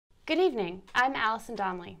Good evening, I'm Allison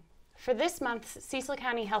Donnelly. For this month's Cecil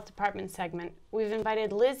County Health Department segment, we've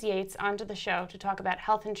invited Liz Yates onto the show to talk about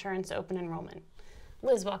health insurance open enrollment.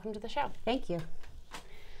 Liz, welcome to the show. Thank you.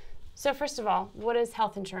 So first of all, what is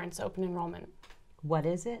health insurance open enrollment? What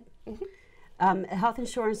is it? Health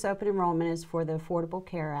insurance open enrollment is for the Affordable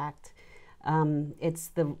Care Act. It's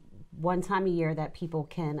the one time a year that people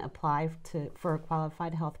can apply for a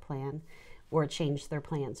qualified health plan or change their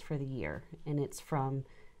plans for the year. And it's from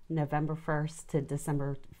November 1st to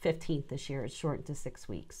December 15th this year. It's shortened to 6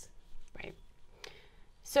 weeks. Right.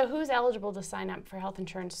 So who's eligible to sign up for health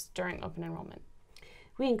insurance during open enrollment?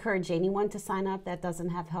 We encourage anyone to sign up that doesn't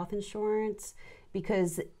have health insurance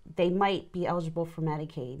because they might be eligible for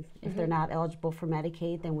Medicaid. If they're not eligible for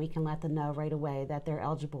Medicaid, then we can let them know right away that they're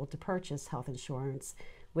eligible to purchase health insurance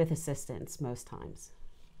with assistance most times.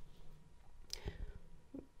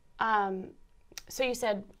 So you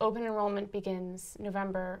said open enrollment begins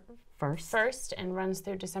November 1st and runs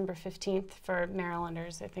through December 15th for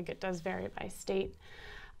Marylanders. I think it does vary by state.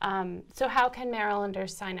 So how can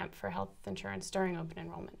Marylanders sign up for health insurance during open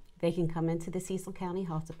enrollment? They can come into the Cecil County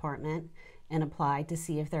Health Department and apply to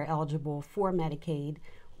see if they're eligible for Medicaid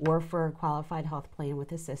or for a qualified health plan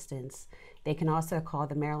with assistance. They can also call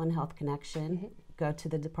the Maryland Health Connection, go to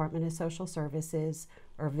the Department of Social Services,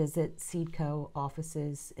 or visit CEDCO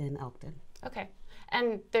offices in Elkton. Okay.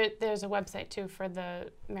 And there's a website too for the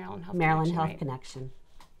Maryland Health Maryland Connection, Health right? Connection.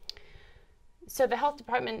 So the health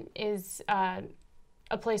department is a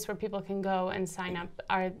place where people can go and sign up.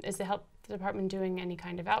 Is the health department doing any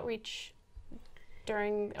kind of outreach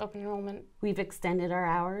during open enrollment? We've extended our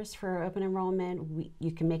hours for open enrollment.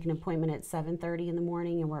 You can make an appointment at 7:30 in the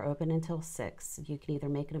morning and we're open until 6. You can either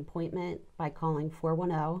make an appointment by calling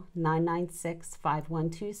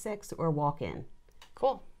 410-996-5126 or walk in.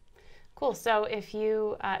 Cool. Cool. So if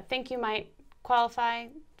you think you might qualify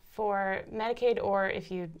for Medicaid, or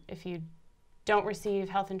if you don't receive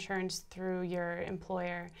health insurance through your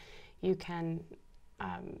employer, you can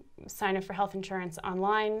sign up for health insurance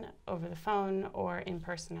online, over the phone, or in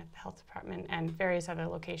person at the health department and various other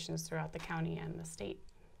locations throughout the county and the state.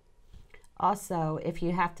 Also, if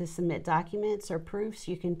you have to submit documents or proofs,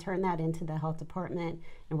 you can turn that into the health department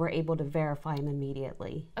and we're able to verify them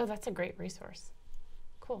immediately. Oh, that's a great resource.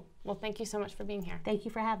 Cool. Well, thank you so much for being here. Thank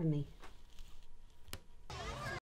you for having me.